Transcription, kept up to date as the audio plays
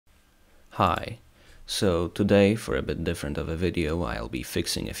Hi, so today for a bit different of a video I'll be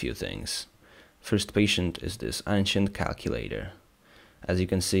fixing a few things. First patient is this ancient calculator. As you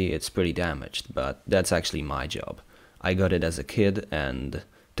can see it's pretty damaged, but that's actually my job. I got it as a kid and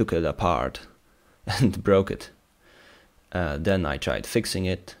took it apart and broke it. Then I tried fixing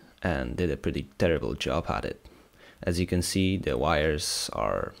it and did a pretty terrible job at it. As you can see the wires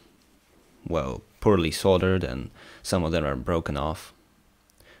are, well, poorly soldered and some of them are broken off.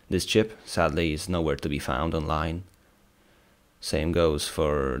 This chip, sadly, is nowhere to be found online. Same goes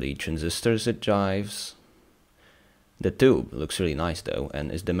for the transistors it drives. The tube looks really nice though,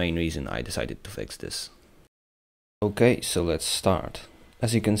 and is the main reason I decided to fix this. Okay, so let's start.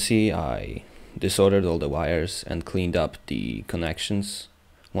 As you can see, I desoldered all the wires and cleaned up the connections.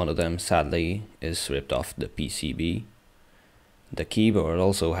 One of them, sadly, is ripped off the PCB. The keyboard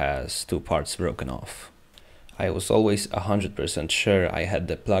also has two parts broken off. I was always 100% sure I had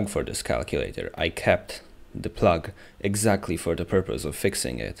the plug for this calculator. I kept the plug exactly for the purpose of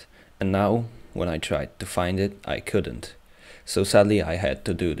fixing it, and now when I tried to find it I couldn't. So sadly I had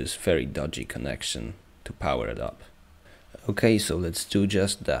to do this very dodgy connection to power it up. Okay, so let's do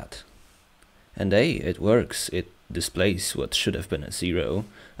just that. And hey, it works. It displays what should have been a 0.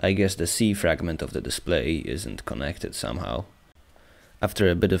 I guess the C fragment of the display isn't connected somehow. After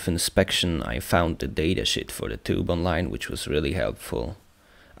a bit of inspection, I found the datasheet for the tube online, which was really helpful.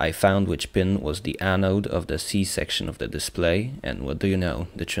 I found which pin was the anode of the C section of the display, and what do you know,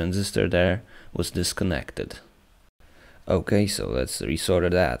 the transistor there was disconnected. Okay, so let's resolder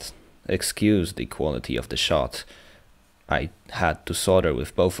that. Excuse the quality of the shot. I had to solder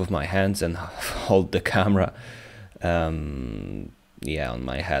with both of my hands and hold the camera yeah, on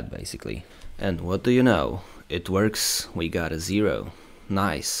my head basically. And what do you know, it works, we got a 0.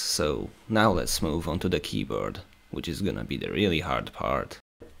 Nice, so now let's move on to the keyboard, which is gonna be the really hard part.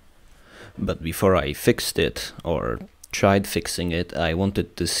 But before I fixed it, or tried fixing it, I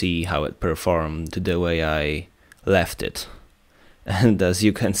wanted to see how it performed the way I left it. And as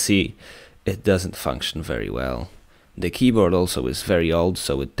you can see, it doesn't function very well. The keyboard also is very old,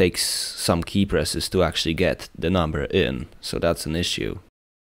 so it takes some key presses to actually get the number in, so that's an issue.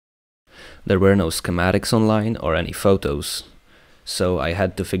 There were no schematics online or any photos, so I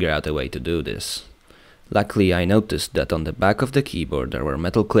had to figure out a way to do this. Luckily I noticed that on the back of the keyboard there were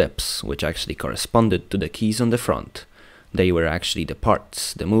metal clips, which actually corresponded to the keys on the front. They were actually the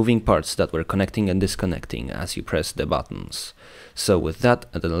parts, the moving parts that were connecting and disconnecting as you pressed the buttons. So with that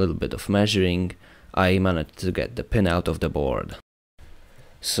and a little bit of measuring, I managed to get the pin out of the board.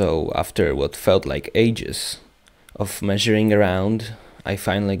 So after what felt like ages of measuring around, I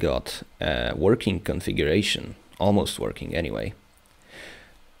finally got a working configuration, almost working anyway.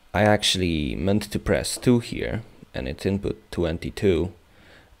 I actually meant to press 2 here, and it input 22.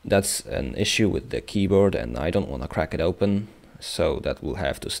 That's an issue with the keyboard and I don't want to crack it open, so that will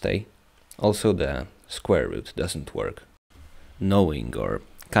have to stay. Also the square root doesn't work. Knowing, or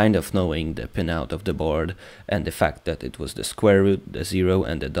kind of knowing, the pin out of the board and the fact that it was the square root, the 0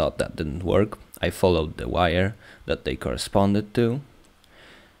 and the dot that didn't work, I followed the wire that they corresponded to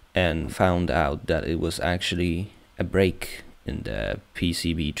and found out that it was actually a break in the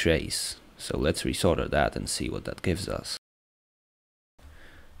PCB trace. So let's resolder that and see what that gives us.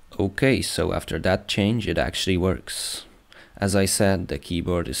 Okay, so after that change it actually works. As I said, the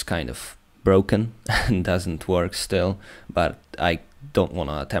keyboard is kind of broken and doesn't work still, but I don't want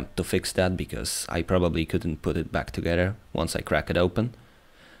to attempt to fix that because I probably couldn't put it back together once I crack it open.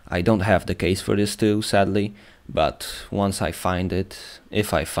 I don't have the case for this too, sadly, but once I find it,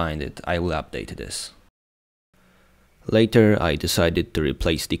 if I find it, I will update this. Later I decided to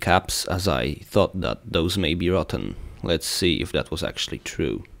replace the caps as I thought that those may be rotten. Let's see if that was actually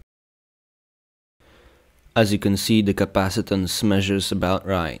true. As you can see, the capacitance measures about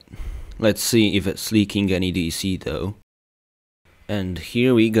right. Let's see if it's leaking any DC though. And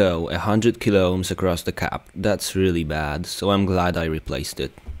here we go, 100 kilo ohms across the cap. That's really bad, so I'm glad I replaced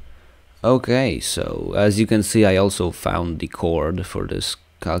it. Okay, so as you can see I also found the cord for this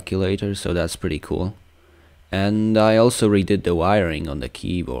calculator, so that's pretty cool. And I also redid the wiring on the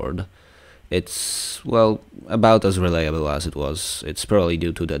keyboard. It's, well, about as reliable as it was. It's probably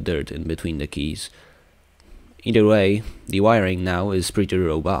due to the dirt in between the keys. Either way, the wiring now is pretty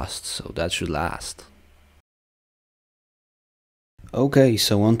robust, so that should last. Okay,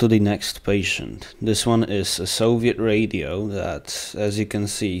 so on to the next patient. This one is a Soviet radio that, as you can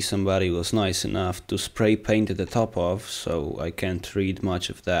see, somebody was nice enough to spray paint the top of, so I can't read much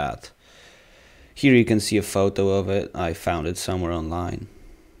of that. Here you can see a photo of it. I found it somewhere online.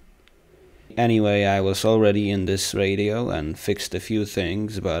 Anyway, I was already in this radio and fixed a few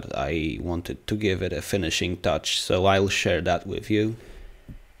things, but I wanted to give it a finishing touch, so I'll share that with you.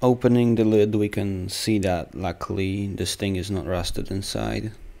 Opening the lid, we can see that luckily this thing is not rusted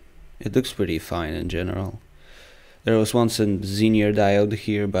inside. It looks pretty fine in general. There was once a Zener diode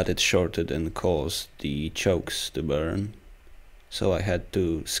here, but it shorted and caused the chokes to burn, so I had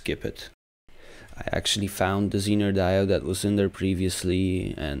to skip it. I actually found the Zener diode that was in there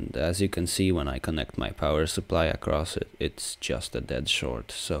previously, and as you can see when I connect my power supply across it, it's just a dead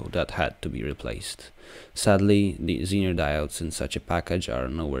short, so that had to be replaced. Sadly, the Zener diodes in such a package are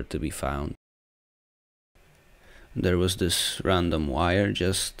nowhere to be found. There was this random wire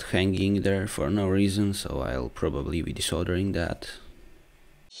just hanging there for no reason, so I'll probably be desoldering that.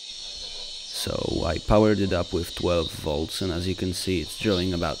 So I powered it up with 12 volts, and as you can see it's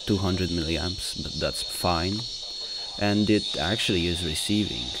drawing about 200 milliamps, but that's fine. And it actually is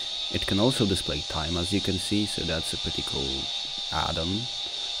receiving. It can also display time, as you can see, so that's a pretty cool add-on,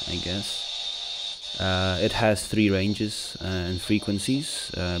 I guess. It has 3 ranges and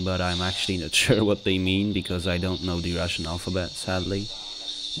frequencies, but I'm actually not sure what they mean because I don't know the Russian alphabet, sadly.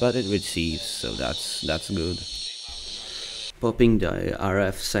 But it receives, so that's good. Popping the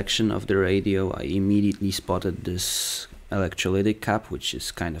RF section of the radio, I immediately spotted this electrolytic cap, which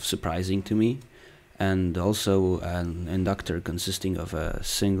is kind of surprising to me, and also an inductor consisting of a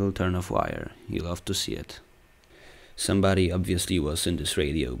single turn of wire. You'll love to see it. Somebody obviously was in this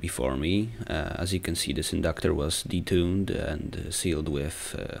radio before me. As you can see, this inductor was detuned and sealed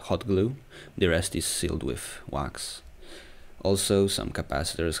with hot glue. The rest is sealed with wax. Also, some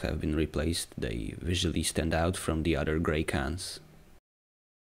capacitors have been replaced. They visually stand out from the other grey cans.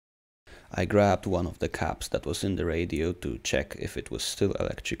 I grabbed one of the caps that was in the radio to check if it was still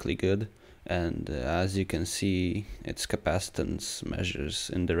electrically good, and as you can see, its capacitance measures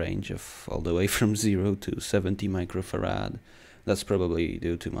in the range of all the way from 0 to 70 microfarad. That's probably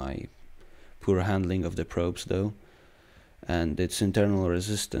due to my poor handling of the probes though. And its internal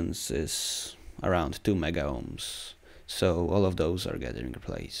resistance is around 2 mega ohms. So all of those are getting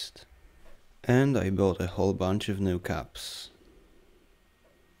replaced. And I bought a whole bunch of new caps.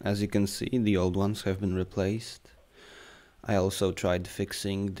 As you can see, the old ones have been replaced. I also tried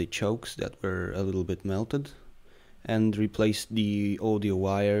fixing the chokes that were a little bit melted and replaced the audio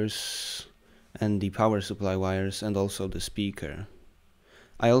wires and the power supply wires and also the speaker.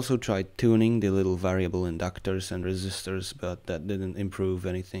 I also tried tuning the little variable inductors and resistors, but that didn't improve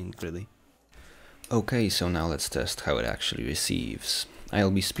anything really. Okay, so now let's test how it actually receives.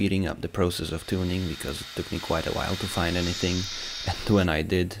 I'll be speeding up the process of tuning because it took me quite a while to find anything, and when I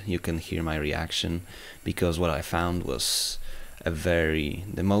did, you can hear my reaction, because what I found was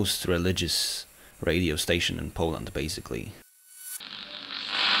the most religious radio station in Poland, basically.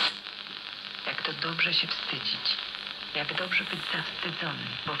 Jak to dobrze się wstydzić. Jak dobrze być zawstydzonym,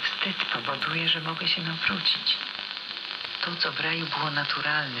 bo wstyd powoduje, że mogę się nawrócić. To, co w raju było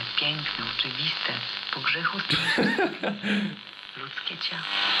naturalne, piękne, oczywiste, po grzechu ludzkie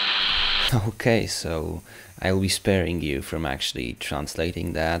ciało. Okay, so I'll be sparing you from actually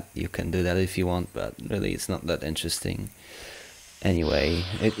translating that. You can do that if you want, but really it's not that interesting. Anyway,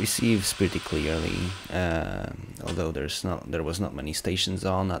 it receives pretty clearly, although there was not many stations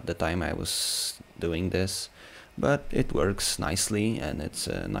on at the time I was doing this, but it works nicely and it's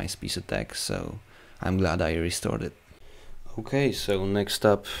a nice piece of tech, so I'm glad I restored it. Okay, so next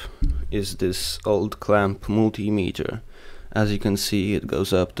up is this old clamp multimeter. As you can see, it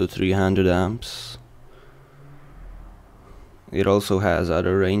goes up to 300 amps. It also has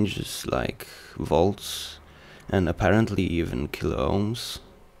other ranges like volts and apparently even kilo ohms.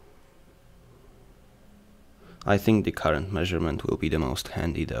 I think the current measurement will be the most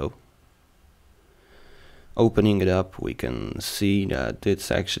handy though. Opening it up, we can see that it's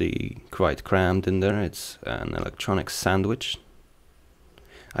actually quite crammed in there. It's an electronic sandwich.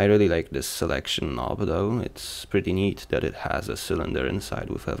 I really like this selection knob though. It's pretty neat that it has a cylinder inside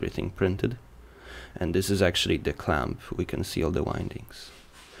with everything printed. And this is actually the clamp. We can see all the windings.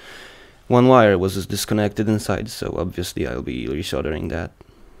 One wire was disconnected inside, so obviously I'll be resoldering that.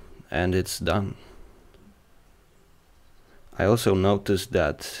 And it's done. I also noticed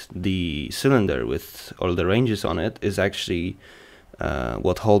that the cylinder with all the ranges on it is actually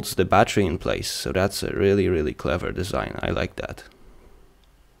what holds the battery in place, so that's a really clever design. I like that.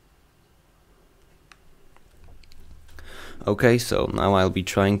 Okay, so now I'll be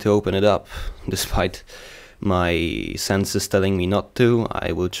trying to open it up. Despite my senses telling me not to,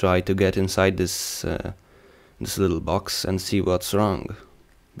 I will try to get inside this little box and see what's wrong,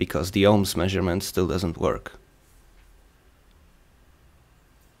 because the ohms measurement still doesn't work.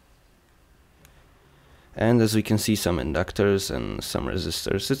 And as we can see, some inductors and some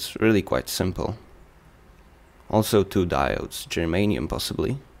resistors. It's really quite simple. Also 2 diodes, germanium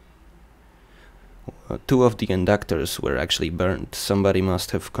possibly. 2 of the inductors were actually burnt. Somebody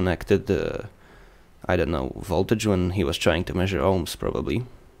must have connected the, I don't know, voltage when he was trying to measure ohms probably.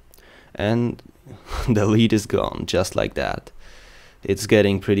 And the lead is gone, just like that. It's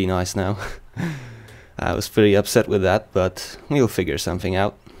getting pretty nice now. I was pretty upset with that, but we'll figure something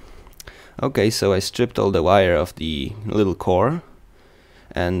out. Okay, so I stripped all the wire of the little core,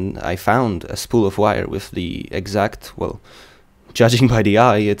 and I found a spool of wire with the exact, well, judging by the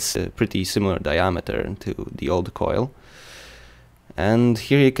eye, it's a pretty similar diameter to the old coil. And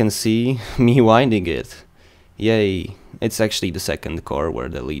here you can see me winding it. Yay! It's actually the second core where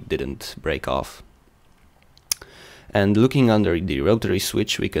the lead didn't break off. And looking under the rotary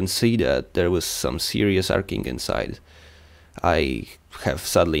switch, we can see that there was some serious arcing inside. I have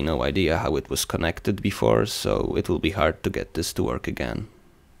sadly no idea how it was connected before, so it will be hard to get this to work again.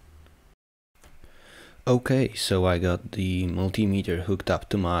 Okay, so I got the multimeter hooked up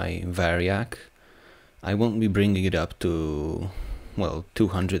to my Variac. I won't be bringing it up to, well,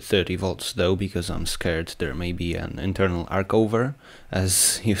 230 volts though, because I'm scared there may be an internal arc over.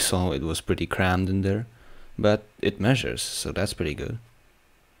 As you saw, it was pretty crammed in there. But it measures, so that's pretty good.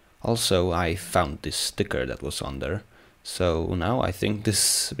 Also, I found this sticker that was on there. So now I think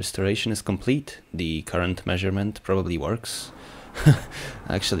this restoration is complete. The current measurement probably works.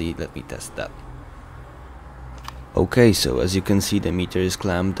 Actually, let me test that. Okay, so as you can see, the meter is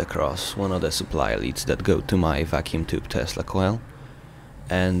clamped across one of the supply leads that go to my vacuum tube Tesla coil.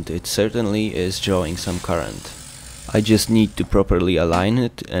 And it certainly is drawing some current. I just need to properly align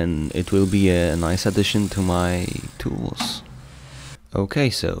it, and it will be a nice addition to my tools. Okay,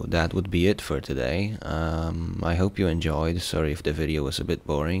 so that would be it for today. I hope you enjoyed. Sorry if the video was a bit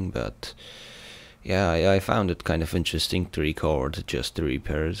boring, but yeah, I found it kind of interesting to record just the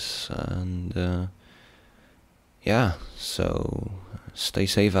repairs. And yeah, so stay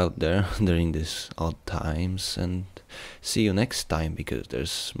safe out there during these odd times, and see you next time, because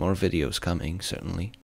there's more videos coming, certainly.